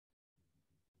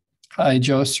Hi,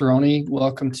 Joe Cerrone.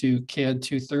 Welcome to CAD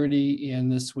 230 and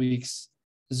this week's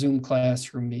Zoom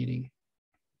classroom meeting.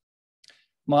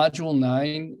 Module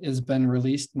 9 has been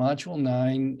released. Module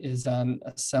 9 is on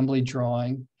assembly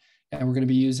drawing, and we're going to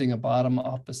be using a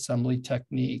bottom-up assembly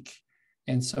technique.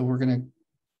 And so we're going to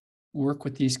work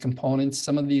with these components.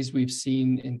 Some of these we've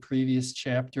seen in previous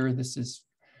chapter. This is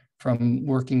from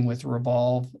working with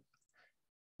Revolve.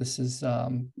 This is, I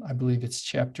believe it's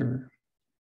chapter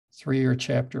 3 or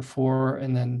chapter 4,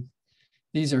 and then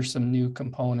these are some new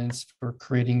components for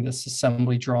creating this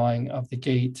assembly drawing of the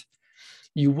gate.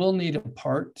 You will need a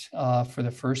part for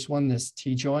the first one, this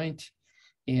T-joint,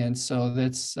 and so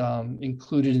that's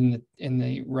included in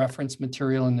the reference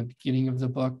material in the beginning of the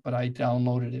book, but I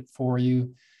downloaded it for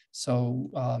you. So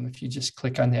if you just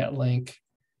click on that link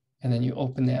and then you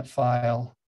open that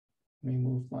file, let me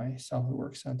move my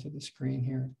Solidworks onto the screen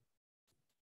here.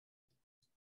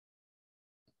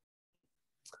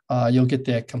 You'll get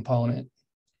that component.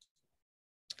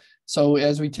 So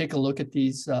as we take a look at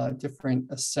these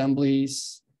different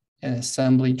assemblies and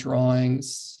assembly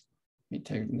drawings, let me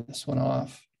take this one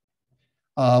off.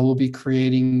 We'll be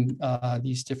creating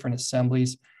these different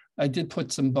assemblies. I did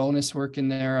put some bonus work in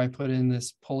there. I put in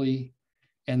this pulley,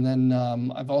 and then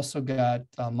I've also got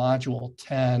module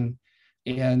 10,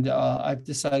 and I've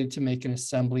decided to make an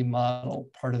assembly model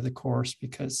part of the course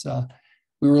because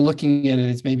we were looking at it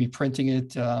as maybe printing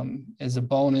it as a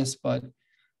bonus, but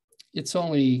it's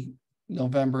only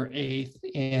November 8th,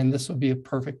 and this will be a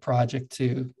perfect project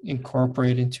to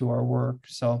incorporate into our work.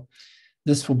 So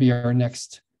this will be our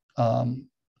next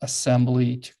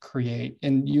assembly to create,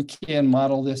 and you can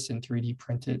model this and 3D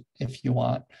print it if you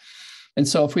want. And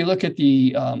so if we look at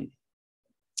the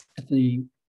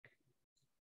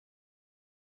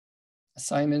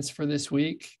assignments for this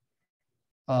week,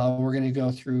 we're going to go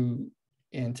through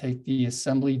and take the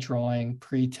assembly drawing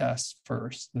pre-test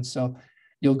first. And so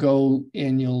you'll go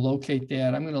and you'll locate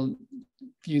that. I'm going to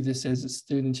view this as a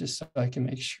student just so I can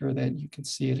make sure that you can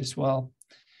see it as well.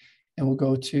 And we'll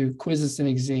go to quizzes and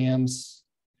exams,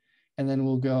 and then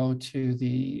we'll go to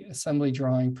the assembly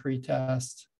drawing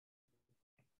pre-test.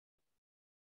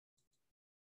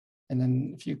 And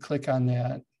then if you click on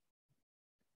that,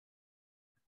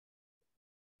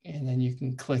 and then you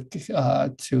can click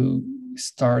to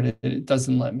start it. It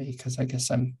doesn't let me because I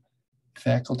guess I'm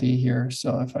faculty here.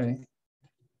 So if I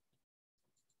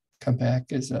come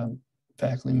back as a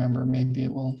faculty member, maybe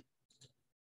it will.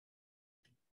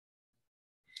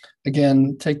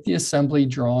 Again, take the assembly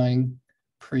drawing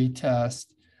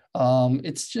pre-test.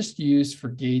 It's just used for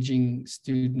gauging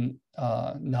student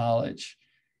knowledge.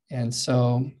 And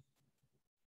so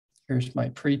here's my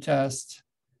pre-test.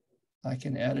 I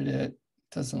can edit it.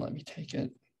 Doesn't let me take it.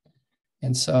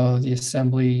 And so the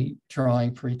assembly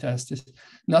drawing pretest is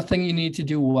nothing you need to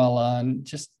do well on,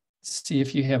 just see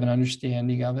if you have an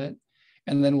understanding of it.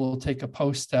 And then we'll take a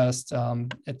post-test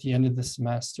at the end of the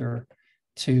semester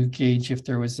to gauge if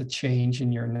there was a change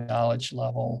in your knowledge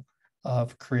level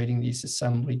of creating these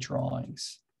assembly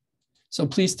drawings. So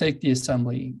please take the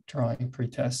assembly drawing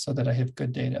pretest so that I have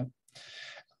good data.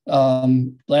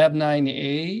 Lab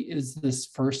 9A is this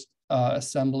first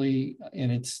assembly,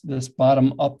 and it's this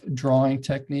bottom-up drawing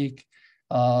technique.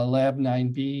 Lab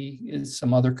 9B is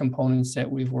some other components that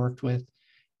we've worked with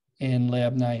in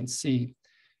Lab 9C.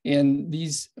 And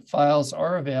these files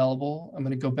are available. I'm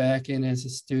going to go back in as a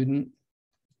student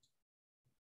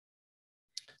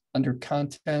under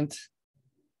content,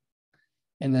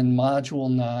 and then module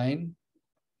 9.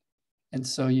 And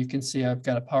so you can see I've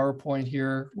got a PowerPoint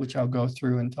here, which I'll go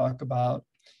through and talk about.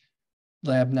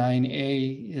 Lab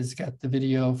 9A has got the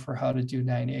video for how to do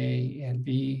 9A, and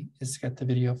B has got the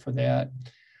video for that.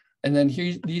 And then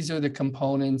here, these are the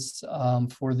components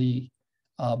for the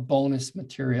bonus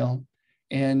material.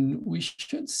 And we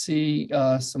should see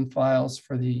some files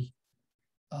for the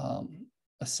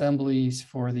assemblies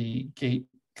for the gate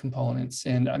components,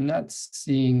 and I'm not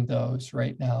seeing those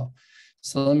right now.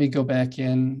 So let me go back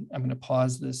in. I'm going to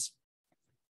pause this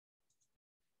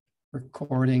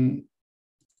recording.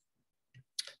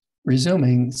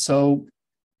 Resuming, so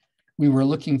we were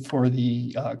looking for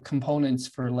the components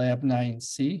for Lab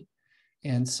 9C.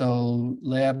 And so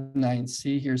Lab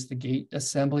 9C, here's the gate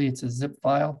assembly. It's a zip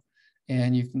file,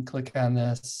 and you can click on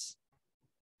this,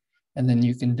 and then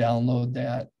you can download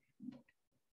that.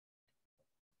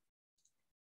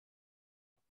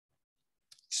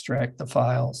 Extract the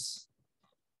files.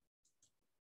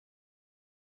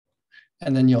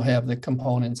 And then you'll have the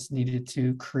components needed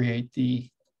to create the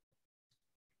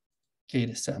gate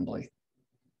assembly.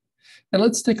 And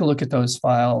let's take a look at those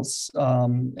files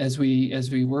as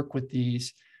we work with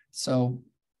these. So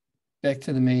back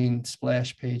to the main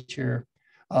splash page here.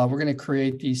 We're going to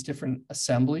create these different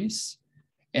assemblies.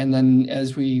 And then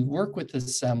as we work with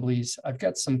assemblies, I've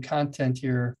got some content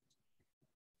here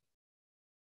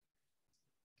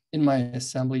in my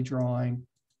assembly drawing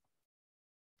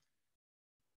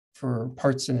for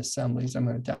parts and assemblies. I'm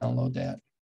going to download that.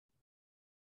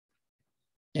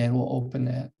 And we'll open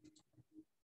that.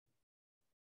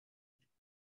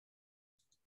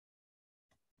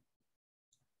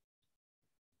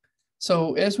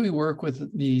 So as we work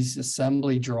with these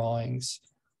assembly drawings,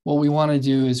 what we want to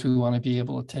do is we want to be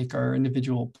able to take our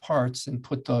individual parts and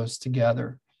put those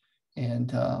together.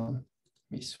 And let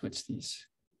me switch these.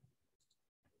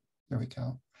 There we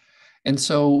go. And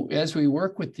so as we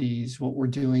work with these, what we're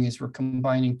doing is we're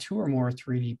combining 2 or more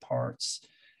 3D parts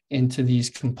into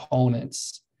these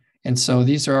components. And so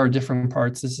these are our different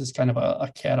parts. This is kind of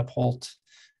a catapult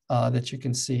that you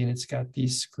can see, and it's got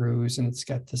these screws, and it's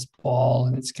got this ball,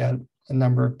 and it's got a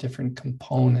number of different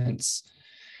components.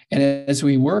 And as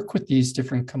we work with these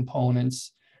different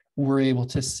components, we're able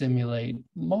to simulate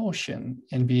motion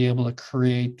and be able to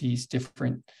create these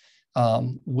different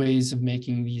ways of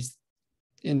making these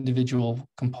individual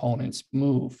components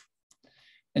move.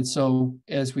 And so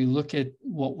as we look at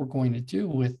what we're going to do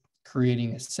with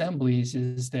creating assemblies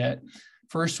is that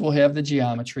first we'll have the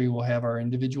geometry, we'll have our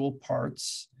individual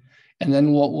parts, and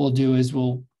then what we'll do is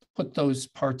we'll put those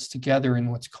parts together in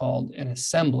what's called an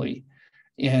assembly.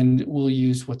 And we'll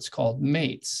use what's called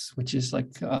mates, which is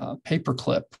like a paper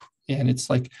clip. And it's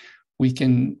like we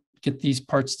can get these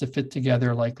parts to fit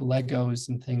together like Legos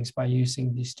and things by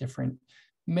using these different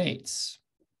mates.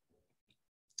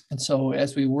 And so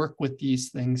as we work with these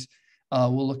things,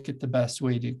 we'll look at the best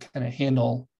way to kind of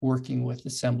handle working with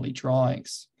assembly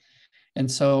drawings. And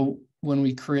so when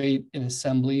we create an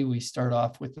assembly, we start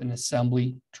off with an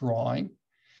assembly drawing.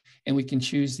 And we can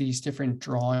choose these different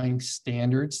drawing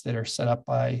standards that are set up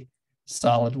by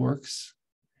Solidworks.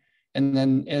 And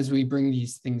then as we bring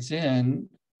these things in,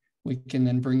 we can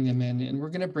then bring them in, and we're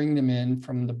going to bring them in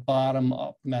from the bottom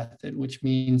up method, which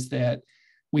means that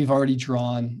we've already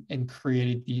drawn and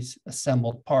created these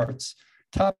assembled parts.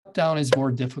 Top down is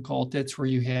more difficult. That's where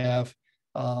you have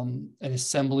an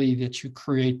assembly that you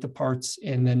create the parts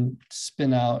and then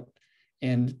spin out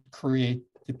and create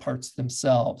the parts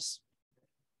themselves.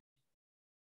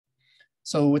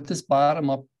 So with this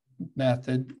bottom-up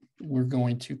method, we're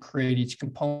going to create each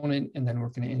component, and then we're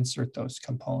going to insert those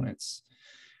components.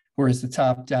 Whereas the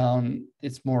top-down,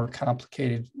 it's more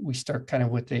complicated. We start kind of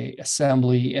with the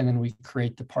assembly, and then we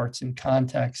create the parts in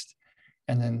context,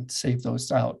 and then save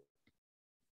those out.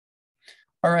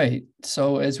 All right,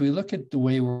 so as we look at the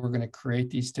way we're going to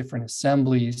create these different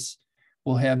assemblies,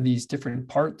 we'll have these different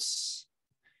parts,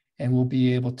 and we'll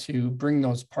be able to bring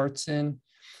those parts in.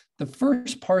 The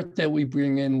first part that we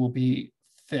bring in will be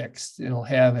fixed. It'll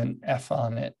have an F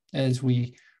on it as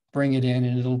we bring it in,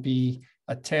 and it'll be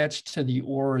attached to the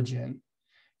origin.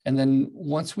 And then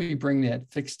once we bring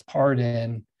that fixed part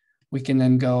in, we can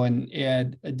then go and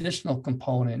add additional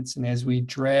components. And as we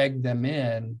drag them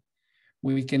in,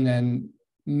 we can then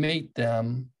mate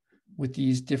them with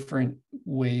these different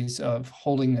ways of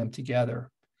holding them together.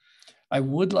 I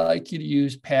would like you to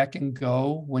use pack and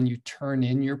go when you turn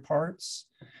in your parts.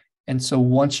 And so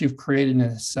once you've created an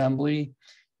assembly,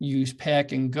 use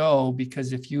pack and go,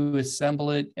 because if you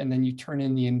assemble it and then you turn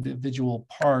in the individual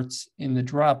parts in the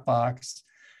Dropbox,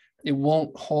 it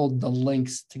won't hold the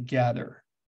links together.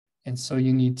 And so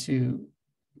you need to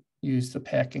use the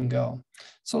pack and go.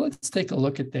 So let's take a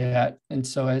look at that. And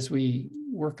so as we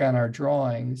work on our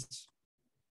drawings,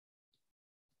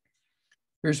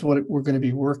 here's what we're going to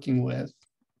be working with.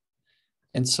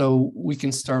 And so we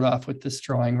can start off with this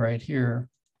drawing right here.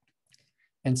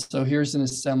 And so here's an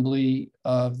assembly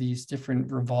of these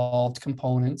different revolved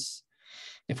components.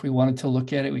 If we wanted to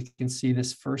look at it, we can see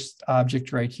this first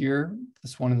object right here.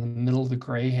 This one in the middle of the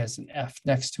gray has an F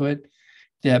next to it.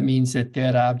 That means that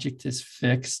that object is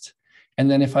fixed. And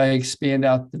then if I expand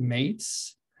out the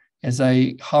mates, as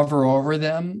I hover over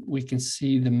them, we can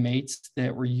see the mates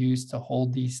that were used to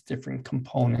hold these different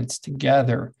components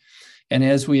together. And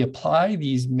as we apply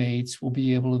these mates, we'll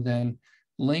be able to then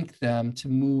link them to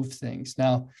move things.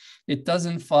 Now, it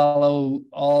doesn't follow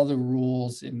all the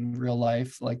rules in real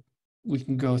life, like we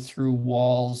can go through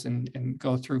walls and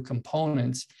go through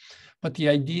components, but the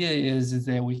idea is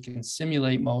that we can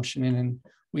simulate motion, and then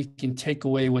we can take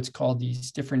away what's called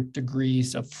these different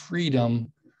degrees of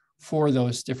freedom for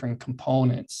those different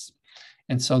components.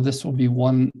 And so this will be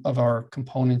one of our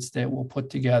components that we'll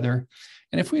put together.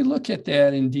 And if we look at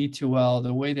that in D2L,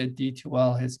 the way that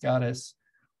D2L has got us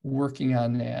working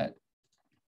on that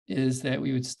is that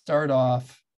we would start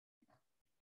off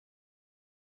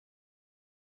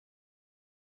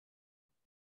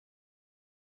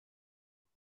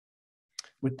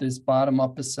with this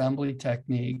bottom-up assembly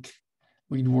technique,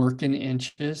 we'd work in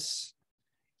inches,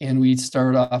 and we'd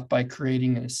start off by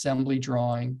creating an assembly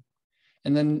drawing,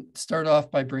 and then start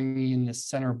off by bringing in the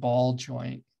center ball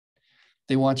joint.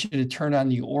 They want you to turn on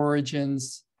the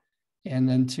origins, and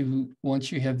then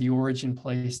once you have the origin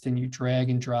placed, then you drag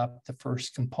and drop the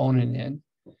first component in.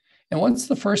 And once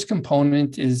the first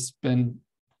component has been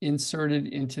inserted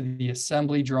into the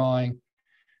assembly drawing,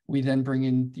 we then bring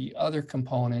in the other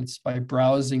components by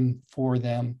browsing for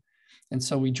them. And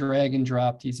so we drag and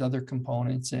drop these other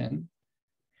components in.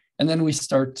 And then we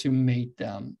start to mate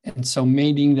them. And so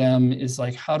mating them is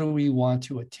like, how do we want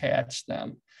to attach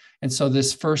them? And so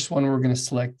this first one, we're going to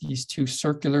select these two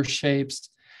circular shapes.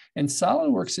 And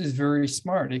Solidworks is very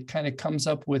smart. It kind of comes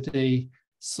up with a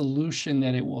solution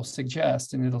that it will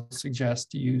suggest, and it'll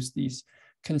suggest to use these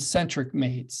concentric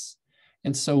mates.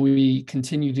 And so we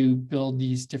continue to build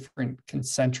these different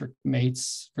concentric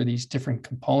mates for these different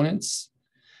components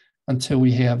until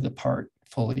we have the part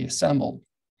fully assembled.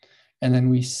 And then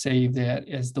we save that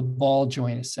as the ball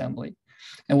joint assembly.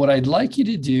 And what I'd like you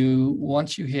to do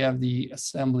once you have the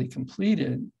assembly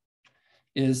completed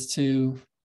is to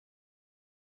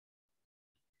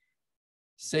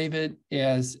save it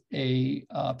as a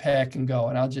pack and go.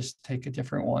 And I'll just take a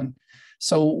different one.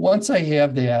 So once I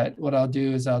have that, what I'll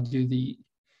do is I'll do the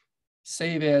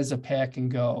save as a pack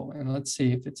and go. And let's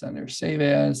see if it's under save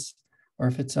as or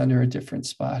if it's under a different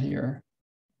spot here.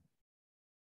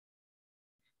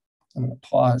 I'm going to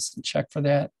pause and check for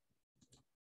that.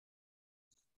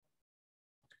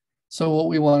 So what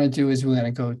we want to do is we want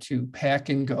to go to pack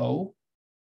and go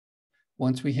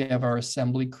once we have our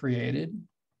assembly created.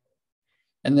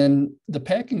 And then the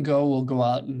pack and go will go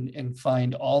out and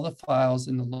find all the files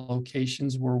in the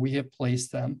locations where we have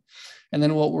placed them. And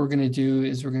then what we're going to do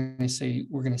is we're going to say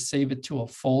we're going to save it to a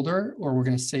folder, or we're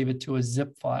going to save it to a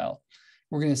zip file.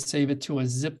 We're going to save it to a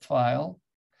zip file,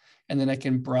 and then I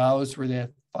can browse where that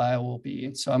file will be.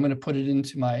 And so I'm going to put it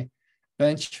into my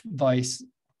bench vise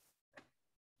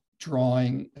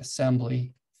drawing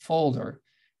assembly folder.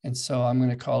 And so I'm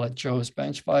going to call it Joe's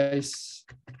bench vise.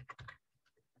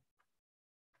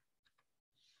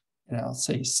 And I'll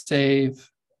say save.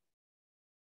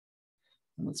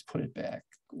 And let's put it back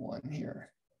one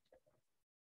here.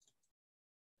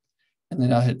 And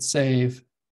then I'll hit save.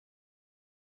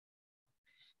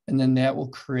 And then that will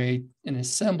create an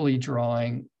assembly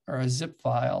drawing or a zip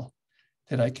file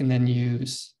that I can then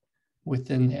use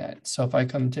within that. So if I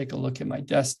come take a look at my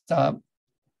desktop,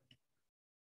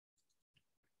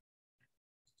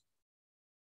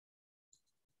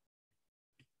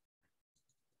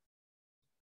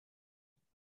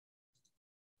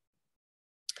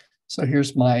 so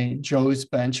here's my Joe's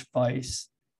bench vise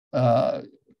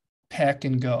pack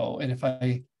and go. And if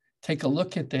I take a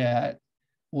look at that,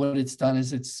 what it's done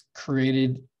is it's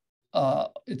created,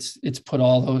 it's put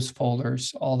all those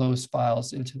folders, all those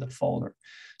files into the folder.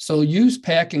 So use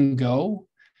pack and go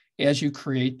as you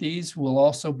create these. We'll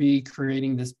also be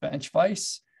creating this bench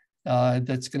vise.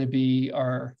 That's going to be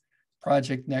our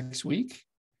project next week.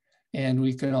 And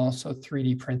we can also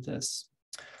 3D print this.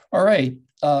 All right,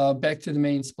 back to the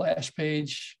main splash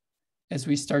page. As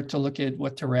we start to look at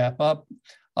what to wrap up,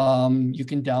 you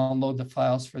can download the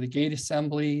files for the gate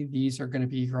assembly. These are going to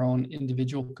be your own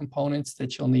individual components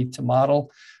that you'll need to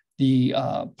model. The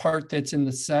part that's in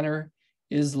the center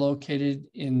is located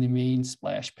in the main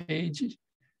splash page,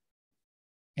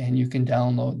 and you can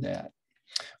download that.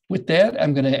 With that,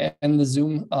 I'm going to end the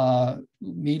Zoom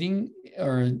meeting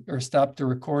or stop the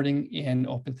recording and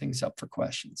open things up for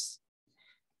questions.